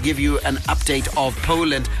 we need to give you an update of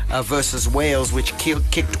Poland versus Wales, which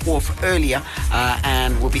kicked off earlier,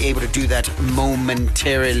 and we'll be able to do that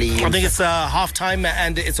momentarily. I think it's half-time,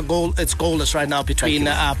 and it's goalless right now between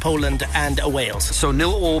Poland and Wales. So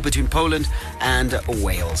 0-0 between Poland and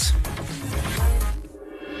Wales.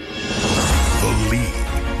 The league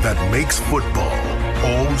that makes football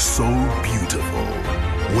all so beautiful,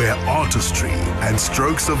 where artistry and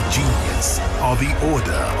strokes of genius are the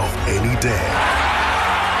order of any day,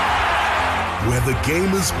 where the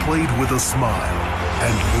game is played with a smile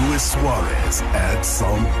and Luis Suarez adds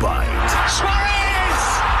some bite. Suarez!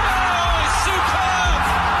 Oh, superb!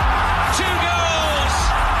 2 goals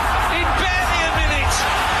in barely a minute.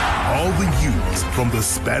 All the news from the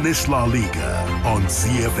Spanish La Liga on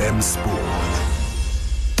ZFM Sport.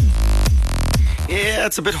 Yeah,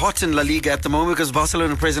 it's a bit hot in La Liga at the moment because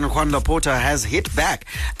Barcelona President Juan Laporta has hit back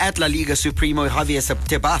at La Liga Supremo Javier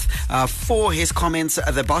Tebas for his comments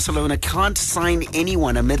that Barcelona can't sign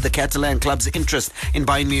anyone amid the Catalan club's interest in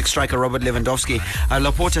Bayern Munich striker Robert Lewandowski.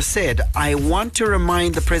 Laporta said, "I want to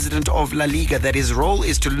remind the president of La Liga that his role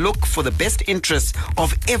is to look for the best interests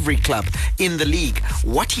of every club in the league.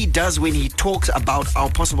 What he does when he talks about our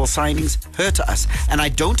possible signings hurt us, and I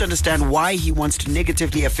don't understand why he wants to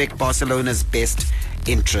negatively affect Barcelona's best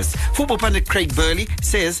interest." Football pundit Craig Burley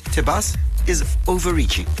says Tebas is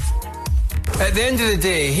overreaching. At the end of the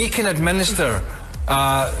day, he can administer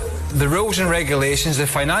the rules and regulations, the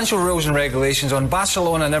financial rules and regulations on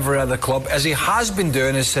Barcelona and every other club, as he has been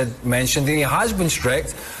doing, as Sid mentioned, and he has been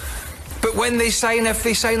strict. But when they sign, if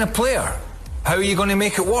they sign a player, how are you going to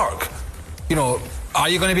make it work? You know, are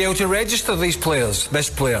you going to be able to register these players, this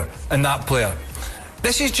player and that player?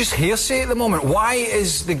 This is just hearsay at the moment. Why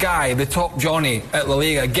is the guy, the top Johnny at La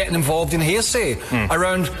Liga, getting involved in hearsay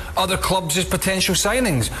around other clubs' as potential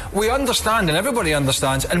signings? We understand, and everybody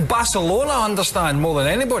understands, and Barcelona understand more than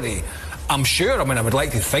anybody. I'm sure, I mean, I would like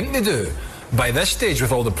to think they do, by this stage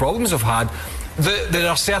with all the problems they've had, that there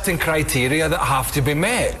are certain criteria that have to be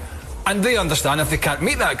met. And they understand if they can't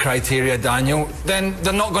meet that criteria, Daniel, then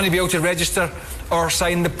they're not going to be able to register or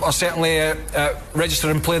sign, or certainly register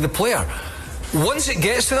and play the player. Once it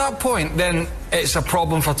gets to that point, then it's a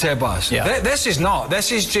problem for Tebas. Yeah. This is not. This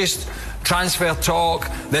is just transfer talk.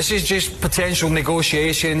 This is just potential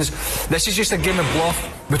negotiations. This is just a game of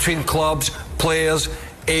bluff between clubs, players,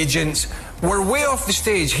 agents. We're way off the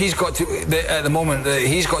stage. At the moment,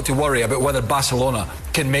 he's got to worry about whether Barcelona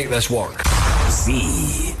can make this work.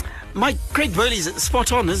 Mike, Craig Burley's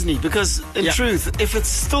spot on, isn't he? Because in truth, if it's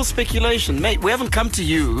still speculation, mate, we haven't come to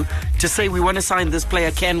you to say we want to sign this player.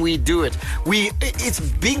 Can we do it? It's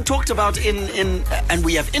being talked about and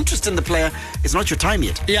we have interest in the player. It's not your time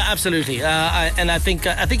yet. Yeah, absolutely. I think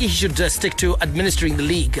he should stick to administering the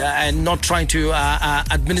league and not trying to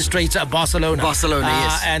administrate Barcelona.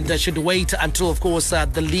 Yes. And should wait until, of course,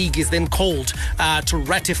 the league is then called to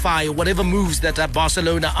ratify whatever moves that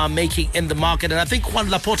Barcelona are making in the market. And I think Juan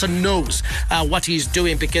Laporta knows what he's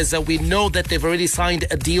doing, because we know that they've already signed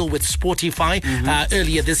a deal with Spotify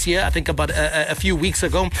earlier this year, I think about a few weeks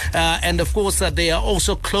ago, and of course they are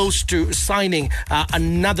also close to signing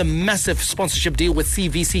another massive sponsorship deal with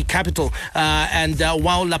CVC Capital, and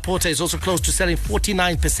while Laporta is also close to selling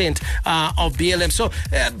 49% of BLM. So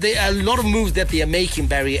there are a lot of moves that they are making,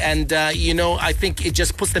 Barry, and I think it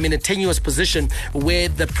just puts them in a tenuous position where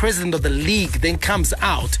the president of the league then comes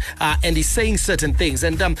out and he's saying certain things,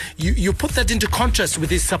 and you put that into contrast with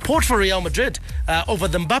his support for Real Madrid over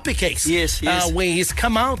the Mbappe case. Yes. Where he's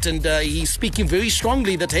come out and he's speaking very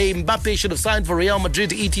strongly that, hey, Mbappe should have signed for Real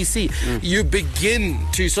Madrid, etc. You begin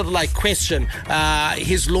to sort of like question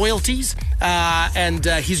his loyalties and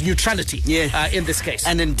his neutrality in this case.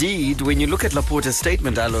 And indeed, when you look at Laporta's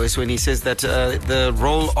statement, Alois, when he says that the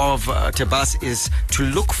role of Tebas is to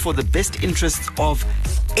look for the best interests of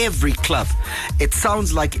every club, it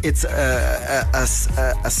sounds like it's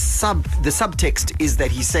the subtext is that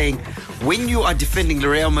he's saying, when you are defending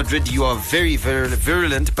Real Madrid, you are very, very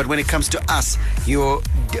virulent, but when it comes to us, you're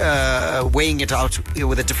weighing it out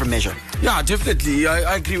with a different measure. Yeah, definitely.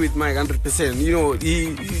 I agree with Mike 100%.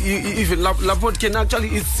 Even Laporte can actually,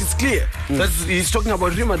 it's clear that he's talking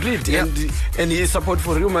about Real Madrid and his support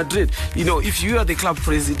for Real Madrid. If you are the club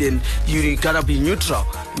president, you gotta be neutral.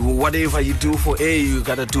 Whatever you do for A, you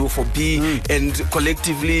gotta do for B, and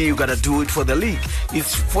collectively you gotta do it for the league.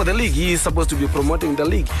 It's for the league. He is supposed to be promoting the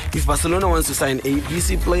league. If Barcelona wants to sign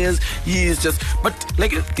ABC players, he is just, but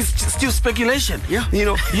like, it's still speculation.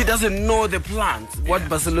 He doesn't know the plans, what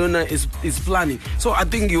Barcelona is planning. So I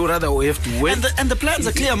think you rather have to wait. And the plans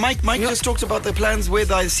are clear. Mike just talked about the plans where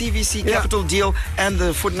the CVC Capital deal and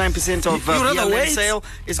the 49% of BLM sale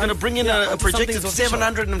is going to bring in a projected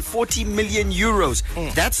 740 million euros.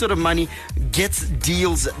 That sort of money gets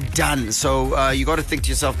deals done. So you got to think to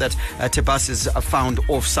yourself that Tebas is found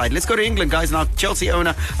offside. Let's go to England, guys. Now, Chelsea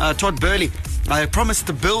owner Todd Boehly promised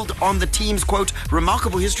to build on the team's, quote,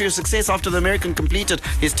 remarkable history of success after the American completed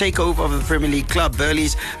his takeover of the Premier League club.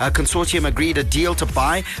 Boehly's consortium agreed a deal to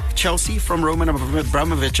buy Chelsea from Roman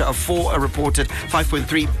Abramovich for a reported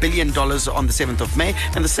 $5.3 billion on the 7th of May,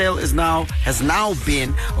 and the sale has now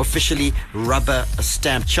been officially rubber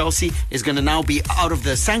stamped. Chelsea is going to now be out of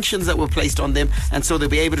the sanctions that were placed on them, and so they'll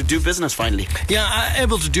be able to do business finally. Yeah,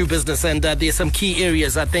 able to do business, and there's some key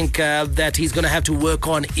areas I think that he's going to have to work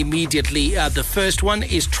on immediately. The first one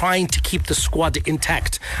is trying to keep the squad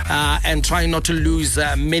intact and trying not to lose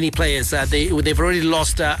many players. They've already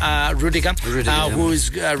lost Rudiger, who is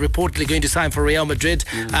reportedly going to sign for Real Madrid,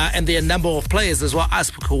 and there are a number of players as well: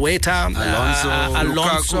 Azpilicueta,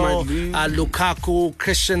 Alonso, Lukaku,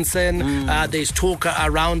 Christensen. There's talk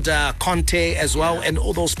around Conte as well, and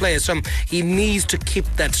all those players. So he needs to keep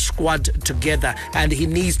that squad together, and he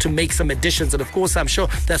needs to make some additions. And of course, I'm sure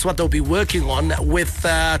that's what they'll be working on with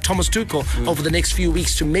Thomas Tuchel over the next few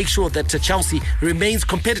weeks to make sure that Chelsea remains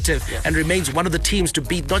competitive and remains one of the teams to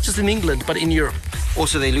beat, not just in England but in Europe.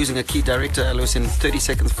 Also, they're losing a key director, Alois, in 30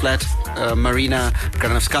 seconds flat, Marina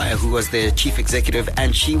Granovskaya, who was their chief executive,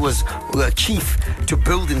 and she was chief to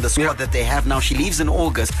building the squad that they have now. She leaves in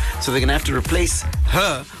August, so they're going to have to replace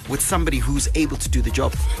her with somebody who's able to do the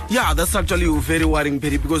job. Yeah, that's actually very worrying,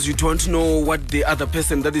 Perry, because you don't know what the other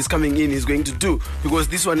person that is coming in is going to do, because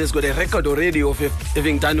this one has got a record already of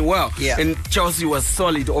having done well. And Chelsea was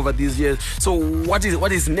solid over these years. So what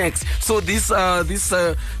is next? So this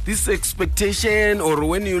expectation, or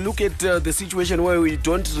when you look at the situation where we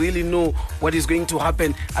don't really know what is going to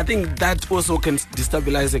happen, I think that also can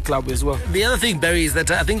destabilize the club as well. The other thing, Barry, is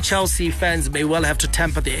that I think Chelsea fans may well have to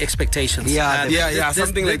temper their expectations.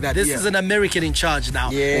 Something like that. This is an American in charge now.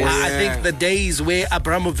 I think the days where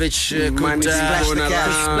Abramovich could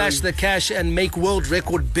splash the cash and make world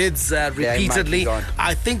record bids repeatedly,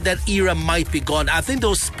 I think that era might be gone. I think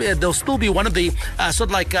they'll still be one of the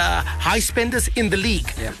high spenders in the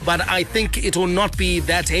league. Yeah. But I think it will not be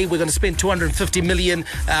that, hey, we're going to spend 250 million,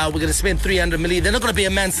 we're going to spend 300 million. They're not going to be a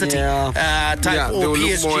Man City type or they'll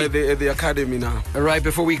PSG. look more at the academy now. All right,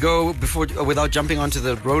 before we go, without jumping onto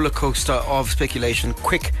the roller coaster of speculation,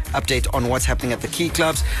 quick update on what's happening at the key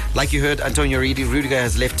clubs. Like you heard, Antonio Rudiger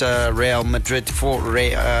has left Real Madrid for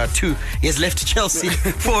He has left Chelsea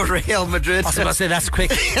for Real Madrid. I was going to say that's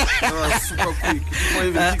quick. Super quick.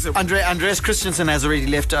 Andreas Christensen has already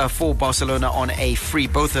left for Barcelona on a free.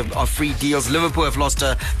 Both are free deals. Liverpool have lost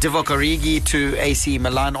Divock Origi to AC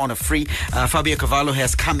Milan on a free. Fabio Carvalho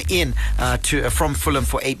has come in from Fulham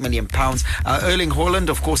for £8 million. Erling Haaland,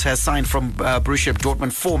 of course, has signed from Borussia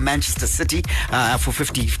Dortmund for Manchester City for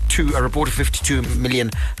a report of £52 million.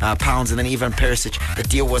 And then Ivan Perisic, the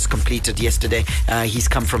deal was completed yesterday. He's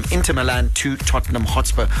come from Inter Milan to Tottenham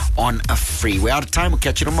Hotspur on a free. We're out of time. We'll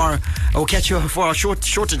catch you tomorrow. We'll catch you for our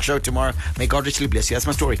shortened show tomorrow. May God richly bless you. That's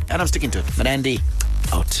my story, and I'm sticking to it. Manandi,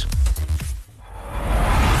 out.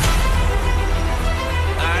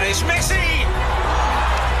 And it's Messi!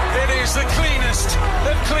 It is the cleanest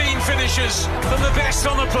of clean finishes and the best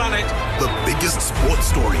on the planet. The biggest sports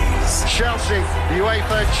stories. Chelsea,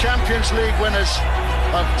 UEFA Champions League winners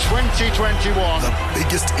of 2021. The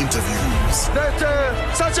biggest interviews. That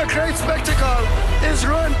such a great spectacle is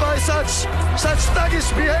ruined by such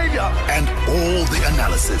thuggish behavior. And all the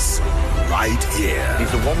analysis right here.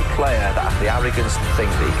 He's the one player that has the arrogance to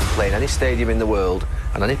think that he can play in any stadium in the world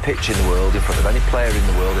and any pitch in the world in front of any player in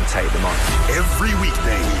the world and take them on. Every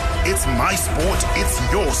weekday, it's my sport, it's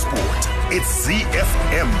your sport. It's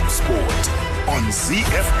ZFM Sport on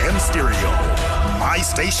ZFM Stereo. My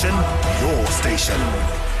station, your station.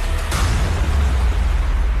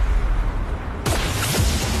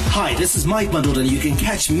 Hi, this is Mike Madoda, and you can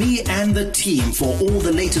catch me and the team for all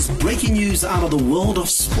the latest breaking news out of the world of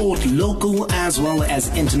sport, local as well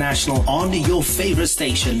as international, on your favorite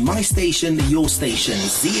station, my station, your station,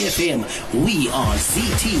 ZFM. We are Z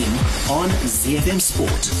Team on ZFM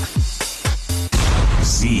Sport.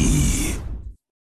 Z.